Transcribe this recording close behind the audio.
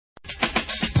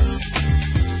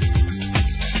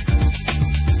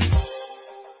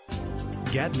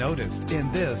Get noticed in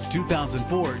this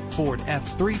 2004 Ford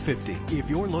F-350. If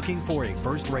you're looking for a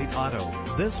first-rate auto,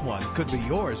 this one could be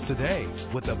yours today.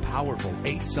 With a powerful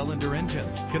 8-cylinder engine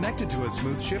connected to a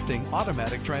smooth shifting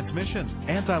automatic transmission.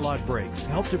 Anti-lock brakes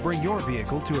help to bring your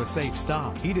vehicle to a safe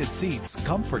stop. Heated seats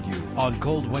comfort you on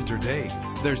cold winter days.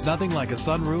 There's nothing like a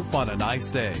sunroof on a nice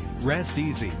day. Rest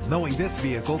easy knowing this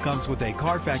vehicle comes with a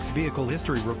Carfax Vehicle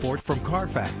History Report from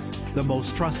Carfax, the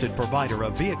most trusted provider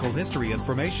of vehicle history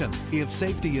information. If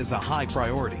safety is a high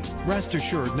priority, rest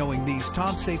assured knowing these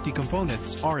top safety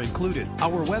components are included.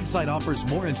 Our website offers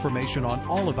more information on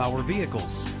all of our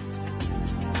vehicles.